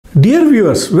Dear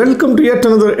viewers, welcome to yet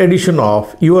another edition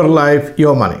of Your Life,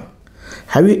 Your Money.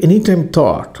 Have you anytime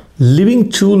thought, living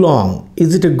too long,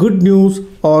 is it a good news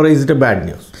or is it a bad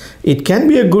news? It can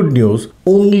be a good news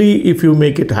only if you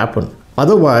make it happen.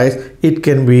 Otherwise, it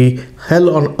can be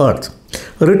hell on earth.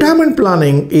 Retirement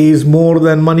planning is more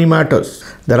than money matters.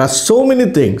 There are so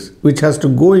many things which has to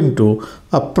go into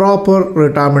a proper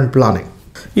retirement planning.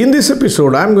 In this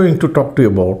episode, I'm going to talk to you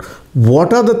about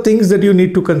what are the things that you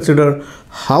need to consider,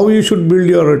 how you should build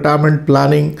your retirement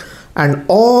planning, and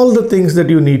all the things that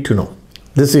you need to know.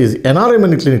 This is NRI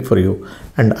Money Clinic for you,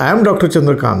 and I am Dr.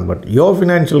 Chandrakant Bhatt, your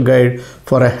financial guide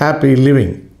for a happy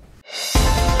living.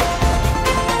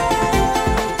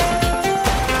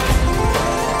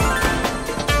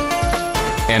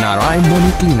 NRI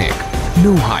Money Clinic.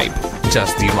 No hype,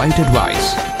 just the right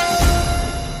advice.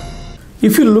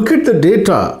 If you look at the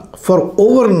data, for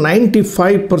over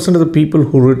 95% of the people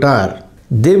who retire,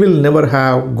 they will never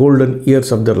have golden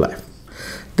years of their life.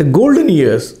 The golden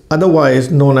years, otherwise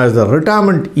known as the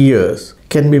retirement years,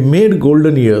 can be made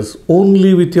golden years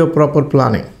only with your proper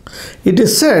planning. It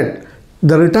is said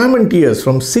the retirement years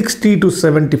from 60 to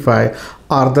 75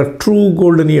 are the true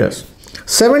golden years.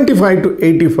 75 to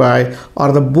 85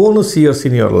 are the bonus years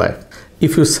in your life.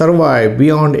 If you survive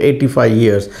beyond 85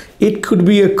 years, it could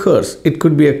be a curse. It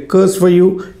could be a curse for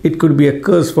you. It could be a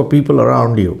curse for people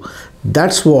around you.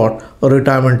 That's what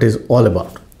retirement is all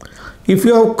about. If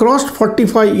you have crossed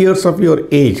 45 years of your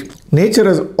age, nature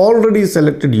has already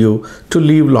selected you to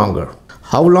live longer.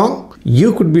 How long?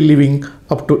 You could be living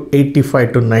up to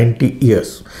 85 to 90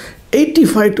 years.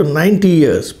 85 to 90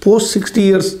 years, post 60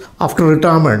 years after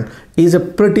retirement is a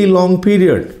pretty long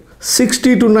period.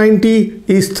 60 to 90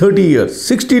 is 30 years.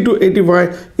 60 to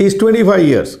 85 is 25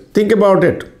 years. Think about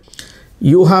it.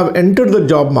 You have entered the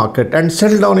job market and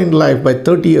settled down in life by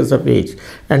 30 years of age,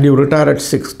 and you retire at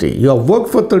 60. You have worked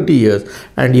for 30 years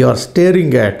and you are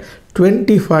staring at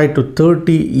 25 to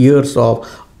 30 years of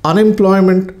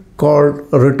unemployment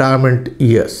called retirement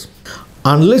years.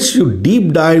 Unless you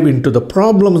deep dive into the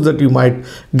problems that you might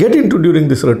get into during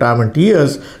this retirement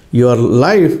years, your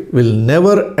life will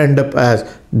never end up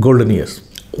as golden years.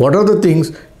 What are the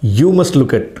things you must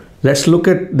look at? Let's look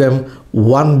at them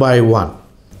one by one.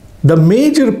 The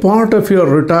major part of your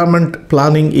retirement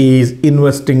planning is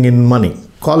investing in money.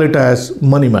 Call it as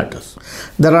money matters.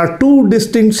 There are two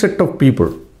distinct sets of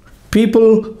people.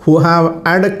 People who have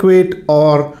adequate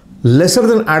or lesser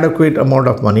than adequate amount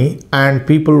of money, and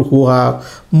people who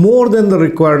have more than the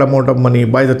required amount of money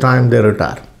by the time they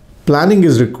retire. Planning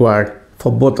is required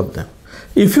for both of them.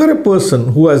 If you're a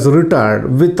person who has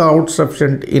retired without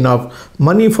sufficient enough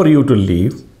money for you to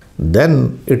live,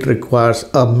 then it requires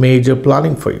a major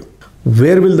planning for you.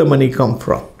 Where will the money come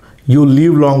from? You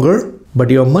live longer,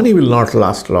 but your money will not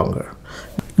last longer.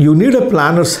 You need a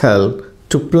planner's help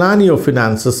to plan your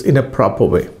finances in a proper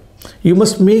way. You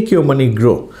must make your money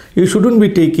grow. You shouldn't be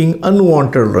taking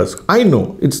unwanted risk. I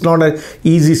know it's not an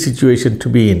easy situation to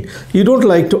be in. You don't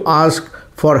like to ask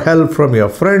for help from your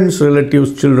friends,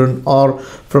 relatives, children, or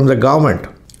from the government.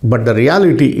 But the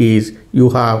reality is you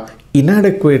have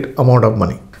inadequate amount of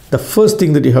money. The first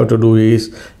thing that you have to do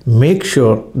is make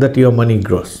sure that your money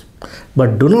grows.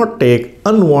 But do not take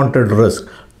unwanted risk.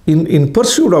 In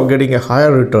pursuit of getting a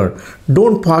higher return,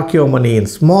 don't park your money in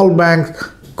small banks,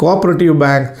 cooperative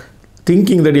banks,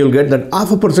 thinking that you'll get that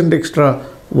 0.5% extra,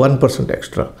 1%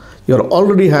 extra. You're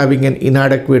already having an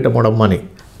inadequate amount of money.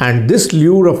 And this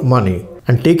lure of money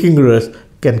and taking risk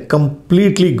can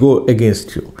completely go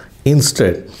against you.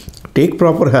 Instead, take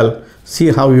proper help,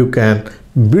 see how you can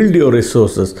build your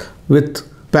resources with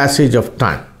passage of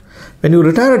time. When you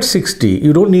retire at 60,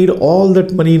 you don't need all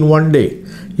that money in one day.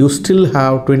 You still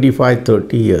have 25,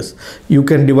 30 years. You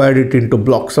can divide it into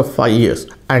blocks of 5 years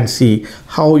and see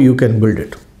how you can build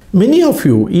it. Many of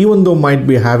you, even though might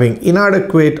be having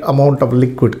inadequate amount of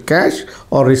liquid cash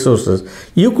or resources,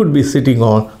 you could be sitting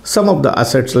on some of the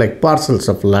assets like parcels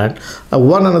of land,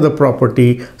 one another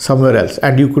property somewhere else,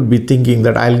 and you could be thinking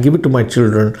that I'll give it to my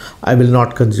children, I will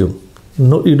not consume.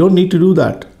 No, you don't need to do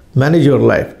that. Manage your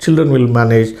life. Children will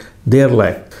manage their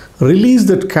life. Release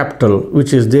that capital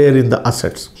which is there in the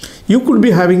assets. You could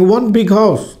be having one big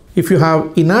house. If you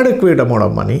have inadequate amount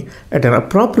of money at an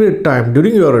appropriate time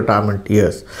during your retirement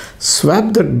years,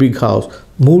 swap that big house,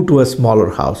 move to a smaller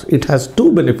house. It has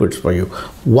two benefits for you.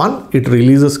 One, it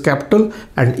releases capital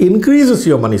and increases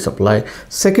your money supply.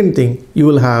 Second thing, you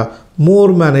will have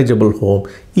more manageable home,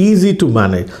 easy to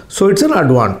manage. So it's an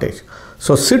advantage.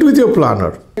 So sit with your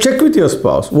planner, check with your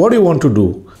spouse what you want to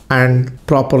do and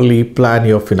properly plan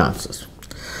your finances.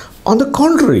 On the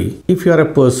contrary, if you are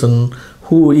a person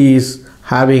who is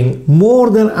having more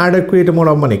than adequate amount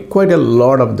of money, quite a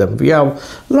lot of them. We have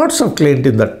lots of clients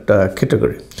in that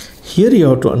category. Here you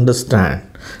have to understand,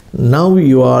 now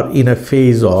you are in a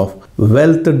phase of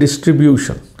wealth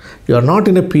distribution. You are not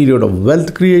in a period of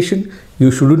wealth creation. You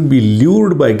shouldn't be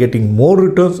lured by getting more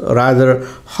returns. Rather,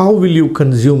 how will you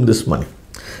consume this money?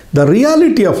 The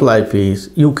reality of life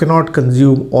is you cannot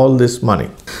consume all this money.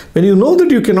 When you know that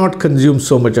you cannot consume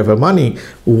so much of a money,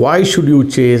 why should you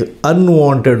chase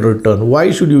unwanted return?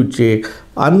 Why should you chase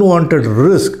unwanted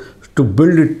risk to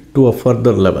build it to a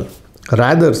further level?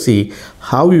 Rather, see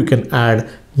how you can add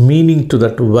meaning to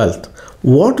that wealth.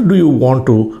 What do you want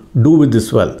to do with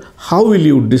this wealth? How will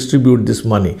you distribute this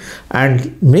money?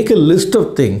 And make a list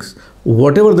of things,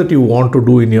 whatever that you want to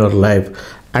do in your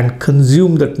life, and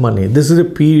consume that money. This is a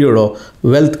period of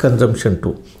wealth consumption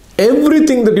too.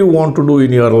 Everything that you want to do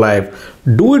in your life,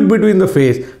 do it between the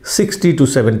phase 60 to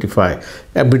 75.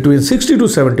 Between 60 to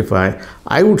 75,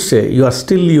 I would say you are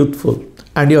still youthful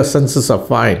and your senses are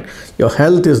fine. Your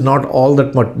health is not all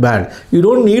that much bad. You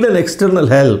don't need an external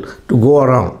help to go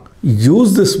around.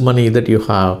 Use this money that you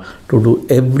have to do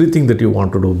everything that you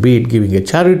want to do, be it giving a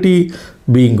charity,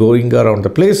 being going around the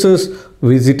places,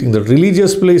 visiting the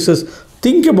religious places.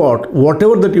 Think about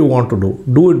whatever that you want to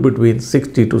do it between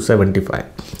 60 to 75.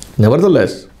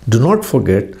 Nevertheless, do not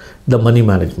forget the money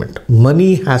management.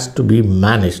 Money has to be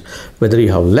managed, whether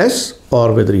you have less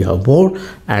or whether you have more,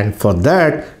 and for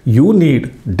that you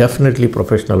need definitely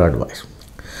professional advice.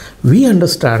 We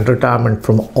understand retirement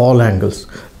from all angles.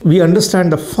 We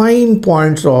understand the fine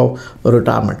points of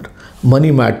retirement.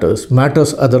 Money matters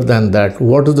other than that.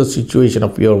 What is the situation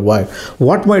of your wife?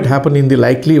 What might happen in the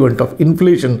likely event of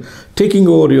inflation taking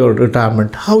over your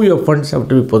retirement? How your funds have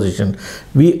to be positioned?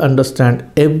 We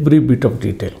understand every bit of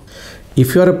detail.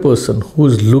 If you are a person who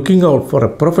is looking out for a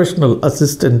professional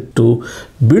assistant to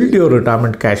build your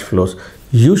retirement cash flows,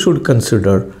 you should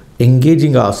consider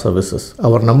engaging our services.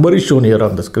 Our number is shown here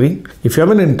on the screen. If you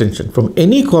have an intention from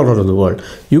any corner of the world,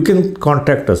 you can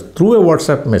contact us through a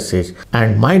WhatsApp message,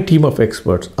 and my team of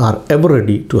experts are ever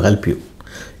ready to help you.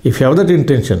 If you have that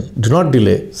intention, do not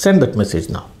delay, send that message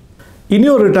now. In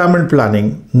your retirement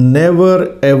planning,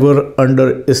 never ever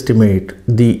underestimate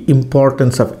the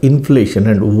importance of inflation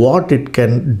and what it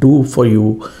can do for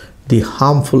you, the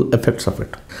harmful effects of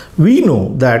it. We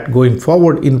know that going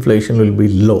forward, inflation will be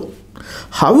low.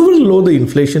 However low the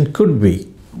inflation could be,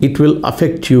 it will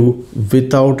affect you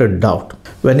without a doubt.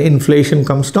 When inflation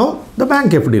comes down, the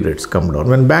bank FD rates come down.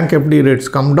 When bank FD rates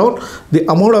come down, the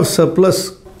amount of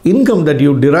surplus income that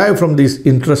you derive from this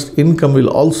interest income will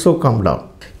also come down.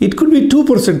 It could be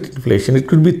 2% inflation, it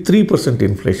could be 3%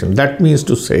 inflation. That means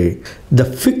to say, the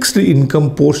fixed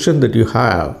income portion that you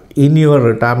have in your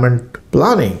retirement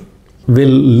planning will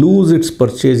lose its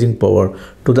purchasing power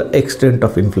to the extent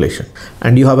of inflation.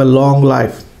 And you have a long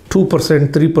life.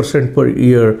 2%, 3% per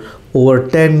year over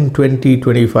 10, 20,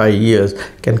 25 years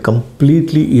can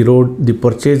completely erode the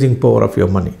purchasing power of your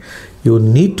money. You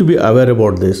need to be aware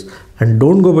about this, and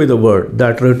don't go by the word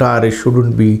that retirees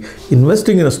shouldn't be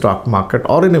investing in a stock market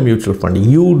or in a mutual fund.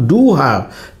 You do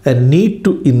have a need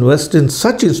to invest in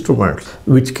such instruments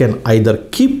which can either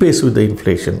keep pace with the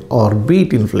inflation or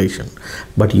beat inflation.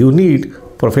 But you need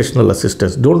professional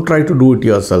assistance. Don't try to do it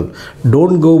yourself.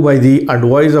 Don't go by the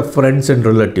advice of friends and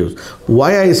relatives.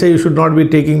 Why I say you should not be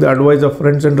taking the advice of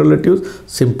friends and relatives?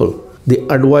 Simple. The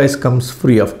advice comes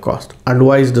free of cost.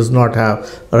 Advice does not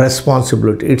have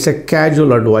responsibility. It's a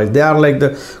casual advice. They are like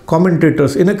the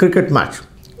commentators in a cricket match.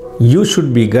 You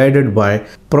should be guided by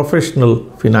professional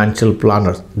financial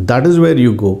planners. That is where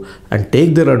you go and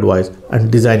take their advice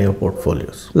and design your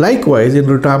portfolios. Likewise, in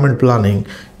retirement planning,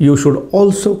 you should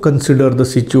also consider the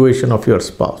situation of your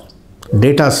spouse.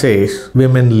 Data says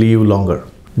women live longer.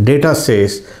 Data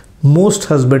says most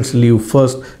husbands leave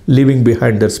first, leaving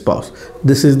behind their spouse.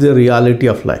 This is the reality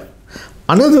of life.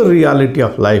 Another reality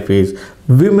of life is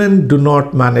women do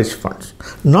not manage funds.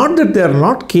 Not that they are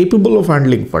not capable of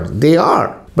handling funds. They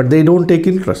are, but they don't take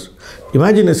interest.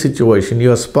 Imagine a situation,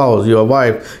 your spouse, your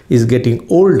wife is getting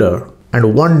older,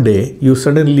 and one day you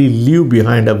suddenly leave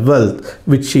behind a wealth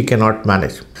which she cannot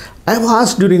manage. I have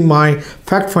asked during my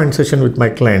fact find session with my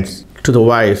clients to the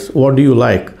wives, what do you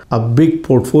like? A big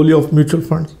portfolio of mutual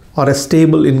funds or a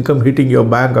stable income hitting your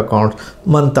bank account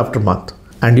month after month?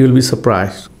 And you will be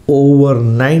surprised. Over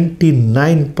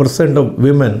 99% of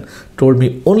women told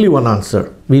me only one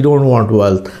answer. We don't want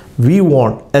wealth. We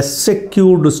want a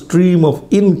secured stream of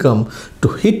income to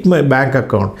hit my bank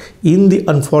account in the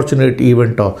unfortunate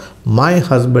event of my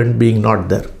husband being not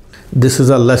there. This is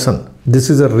a lesson. This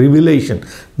is a revelation.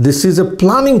 This is a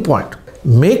planning point.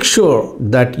 Make sure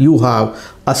that you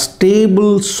have a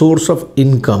stable source of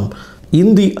income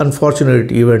in the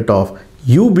unfortunate event of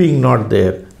you being not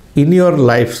there in your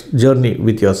life's journey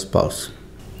with your spouse.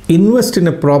 Invest in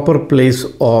a proper place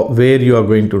or where you are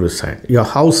going to reside. Your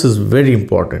house is very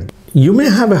important. You may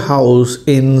have a house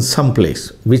in some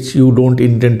place which you don't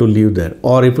intend to live there,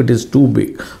 or if it is too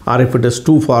big, or if it is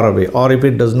too far away, or if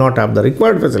it does not have the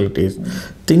required facilities.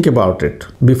 Think about it.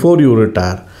 Before you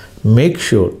retire, make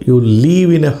sure you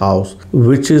live in a house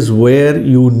which is where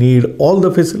you need all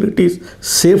the facilities.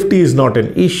 Safety is not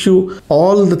an issue.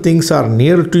 All the things are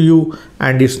near to you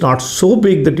and it's not so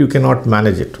big that you cannot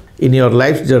manage it. In your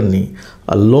life journey,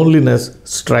 a loneliness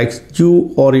strikes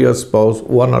you or your spouse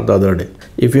one or the other day.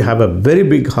 If you have a very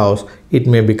big house, it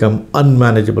may become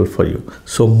unmanageable for you.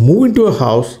 So move into a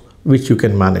house which you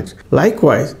can manage.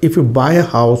 Likewise, if you buy a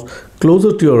house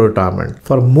closer to your retirement,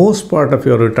 for most part of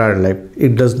your retired life,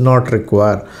 it does not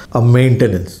require a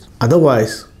maintenance.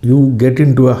 Otherwise, you get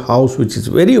into a house which is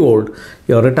very old,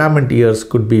 your retirement years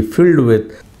could be filled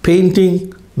with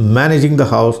painting, managing the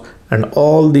house, and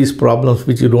all these problems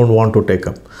which you don't want to take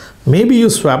up. Maybe you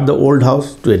swap the old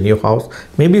house to a new house.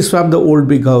 Maybe swap the old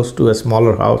big house to a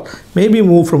smaller house. Maybe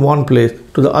move from one place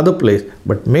to the other place.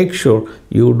 But make sure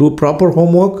you do proper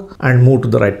homework and move to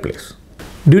the right place.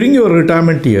 During your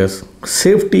retirement years,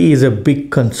 safety is a big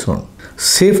concern.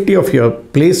 Safety of your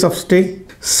place of stay,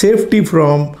 safety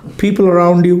from people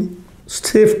around you,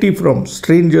 safety from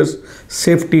strangers,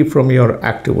 safety from your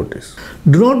activities.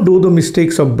 Do not do the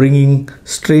mistakes of bringing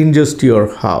strangers to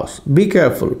your house. Be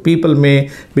careful. People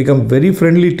may become very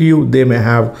friendly to you. They may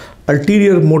have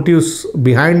ulterior motives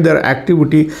behind their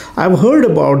activity. I've heard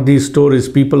about these stories.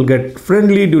 People get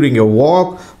friendly during a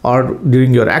walk or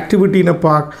during your activity in a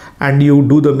park, and you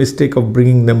do the mistake of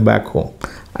bringing them back home.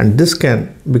 And this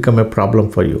can become a problem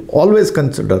for you. Always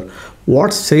consider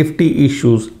what safety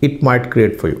issues it might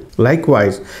create for you.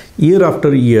 Likewise, year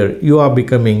after year, you are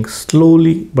becoming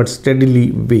slowly but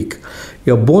steadily weak.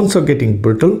 Your bones are getting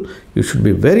brittle. You should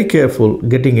be very careful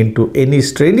getting into any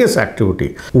strenuous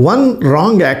activity. One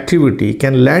wrong activity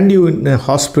can land you in a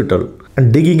hospital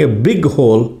and digging a big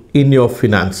hole in your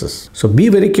finances. So be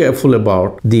very careful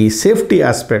about the safety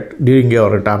aspect during your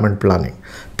retirement planning.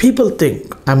 People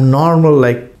think I'm normal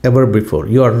like ever before.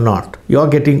 You are not. You are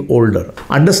getting older.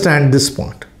 Understand this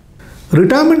point.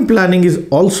 Retirement planning is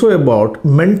also about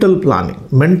mental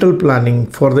planning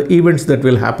for the events that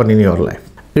will happen in your life.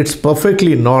 It's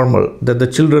perfectly normal that the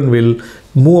children will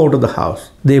move out of the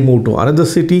house. They move to another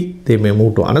city, they may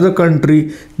move to another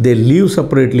country, they live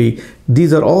separately.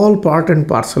 These are all part and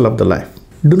parcel of the life.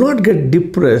 Do not get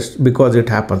depressed because it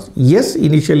happens. Yes,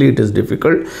 initially it is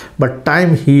difficult, but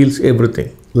time heals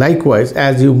everything. Likewise,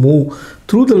 as you move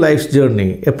through the life's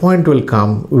journey, a point will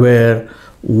come where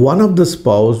one of the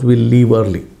spouse will leave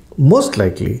early. Most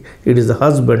likely, it is the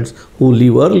husbands who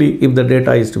leave early if the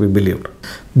data is to be believed.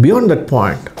 Beyond that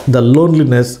point, the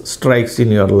loneliness strikes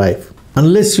in your life.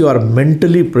 Unless you are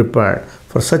mentally prepared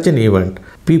for such an event,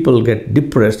 people get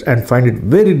depressed and find it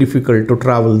very difficult to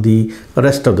travel the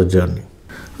rest of the journey.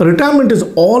 Retirement is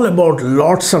all about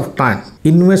lots of time.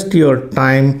 Invest your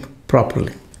time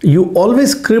properly. You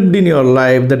always cribbed in your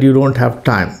life that you don't have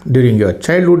time. During your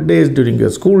childhood days, during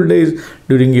your school days,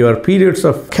 during your periods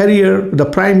of career, the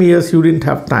prime years, you didn't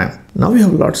have time. Now you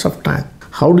have lots of time.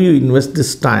 How do you invest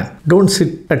this time? Don't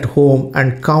sit at home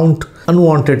and count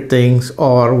unwanted things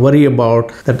or worry about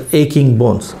that aching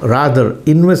bones. Rather,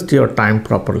 invest your time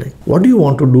properly. What do you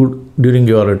want to do during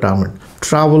your retirement?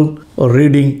 Travel or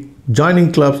reading,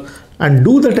 joining clubs, and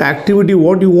do that activity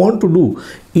what you want to do.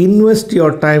 Invest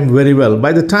your time very well.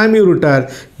 By the time you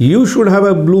retire, you should have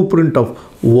a blueprint of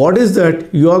what is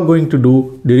that you are going to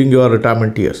do during your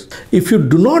retirement years. If you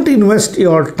do not invest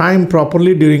your time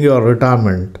properly during your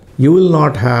retirement, you will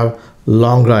not have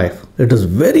long life. It is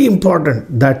very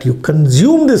important that you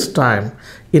consume this time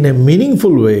in a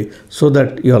meaningful way so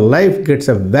that your life gets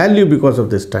a value because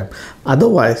of this time.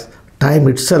 Otherwise, time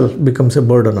itself becomes a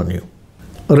burden on you.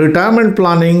 Retirement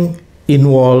planning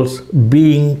involves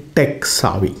being tech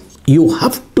savvy. You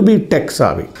have to be tech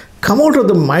savvy. Come out of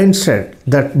the mindset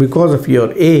that because of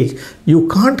your age, you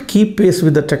can't keep pace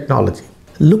with the technology.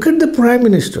 Look at the Prime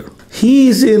Minister. He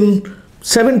is in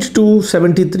 72,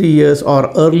 73 years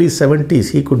or early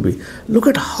 70s he could be. Look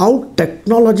at how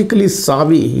technologically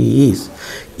savvy he is.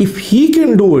 If he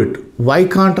can do it, why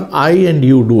can't I and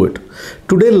you do it?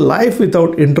 Today, life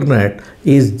without internet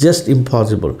is just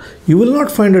impossible. You will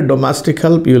not find a domestic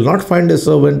help, you will not find a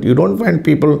servant, you don't find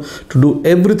people to do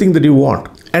everything that you want.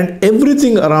 And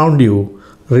everything around you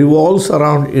revolves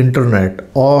around internet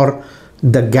or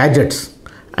the gadgets.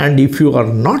 And if you are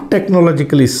not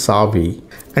technologically savvy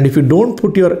And if you don't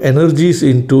put your energies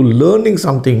into learning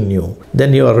something new,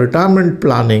 then your retirement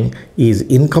planning is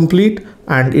incomplete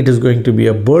and it is going to be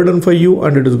a burden for you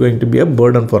and it is going to be a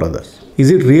burden for others.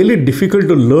 Is it really difficult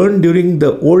to learn during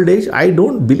the old age? I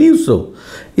don't believe so.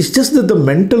 It's just that the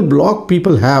mental block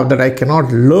people have that I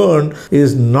cannot learn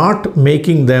is not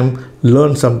making them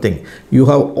learn something. You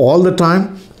have all the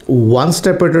time, one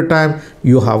step at a time.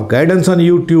 You have guidance on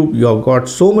YouTube. You have got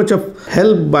so much of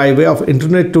help by way of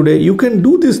internet today. You can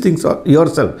do these things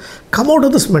yourself. Come out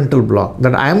of this mental block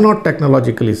that I am not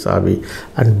technologically savvy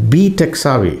and be tech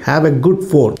savvy. Have a good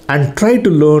phone and try to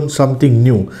learn something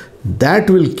new. That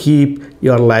will keep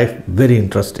your life very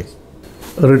interesting.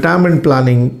 Retirement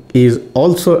planning is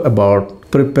also about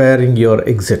preparing your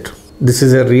exit. This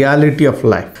is a reality of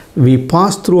life. We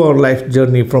pass through our life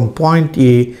journey from point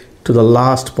A to the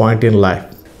last point in life.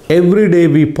 Every day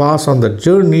we pass on the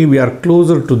journey, we are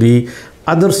closer to the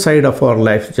other side of our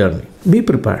life journey. Be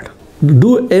prepared.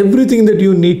 Do everything that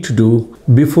you need to do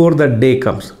before that day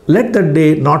comes. Let that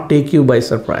day not take you by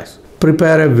surprise.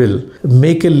 Prepare a will,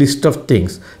 make a list of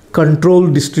things, control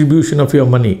distribution of your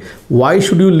money. Why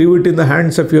should you leave it in the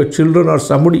hands of your children or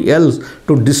somebody else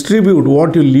to distribute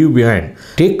what you leave behind?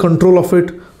 Take control of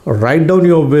it. Write down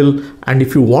your will, and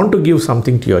if you want to give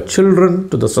something to your children,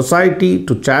 to the society,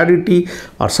 to charity,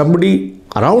 or somebody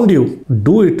around you,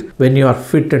 do it when you are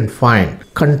fit and fine.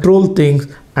 Control things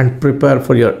and prepare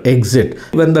for your exit.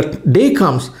 When the day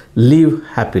comes, live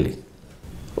happily.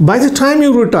 By the time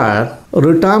you retire,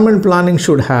 retirement planning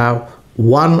should have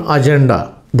one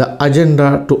agenda, the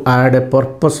agenda to add a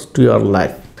purpose to your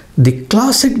life. The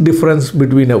classic difference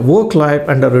between a work life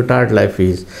and a retired life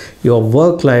is your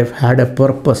work life had a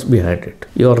purpose behind it.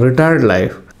 Your retired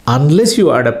life, unless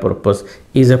you add a purpose,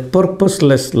 is a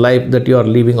purposeless life that you are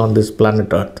living on this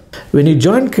planet Earth. When you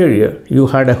joined career, you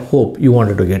had a hope. You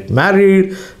wanted to get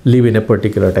married, live in a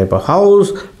particular type of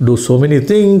house, do so many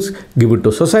things, give it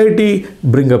to society,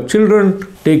 bring up children,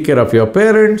 take care of your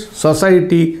parents,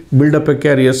 society, build up a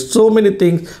career, so many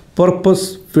things,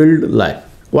 purpose-filled life.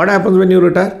 What happens when you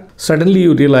retire? Suddenly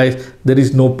you realize there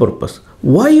is no purpose.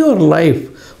 Why your life,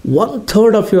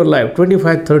 1/3 of your life,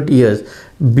 25-30 years,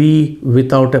 be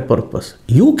without a purpose?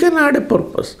 You can add a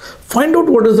purpose. Find out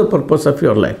what is the purpose of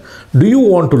your life. Do you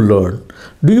want to learn?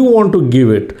 Do you want to give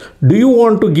it? Do you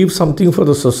want to give something for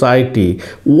the society?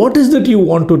 What is that you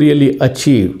want to really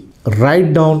achieve?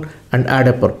 Write down and add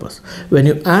a purpose. When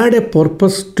you add a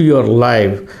purpose to your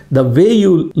life, the way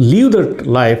you live that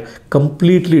life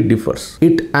completely differs.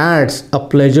 It adds a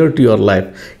pleasure to your life.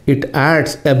 It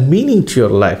adds a meaning to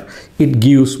your life. It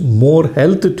gives more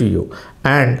health to you.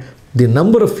 And the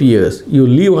number of years you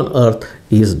live on earth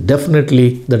is definitely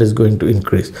that is going to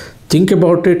increase. Think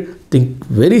about it. Think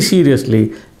very seriously.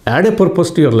 Add a purpose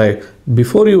to your life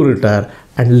before you retire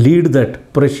and lead that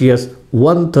precious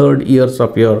 1/3 years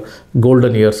of your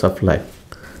golden years of life.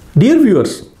 Dear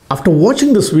viewers, after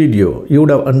watching this video, you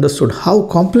would have understood how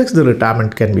complex the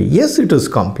retirement can be. Yes, it is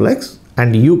complex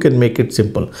and you can make it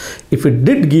simple. If it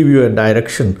did give you a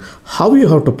direction how you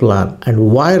have to plan and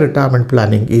why retirement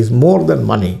planning is more than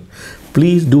money,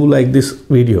 please do like this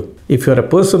video. If you are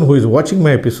a person who is watching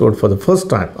my episode for the first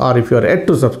time, or if you are yet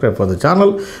to subscribe for the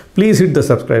channel, please hit the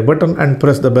subscribe button and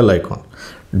press the bell icon.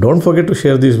 Don't forget to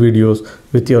share these videos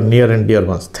with your near and dear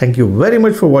ones. Thank you very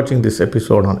much for watching this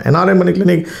episode on NRI Money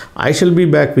Clinic. I shall be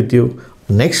back with you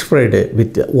next Friday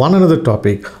with one another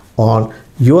topic on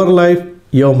your life,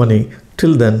 your money.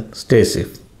 Till then, stay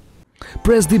safe.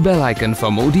 Press the bell icon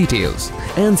for more details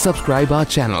and subscribe our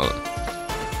channel.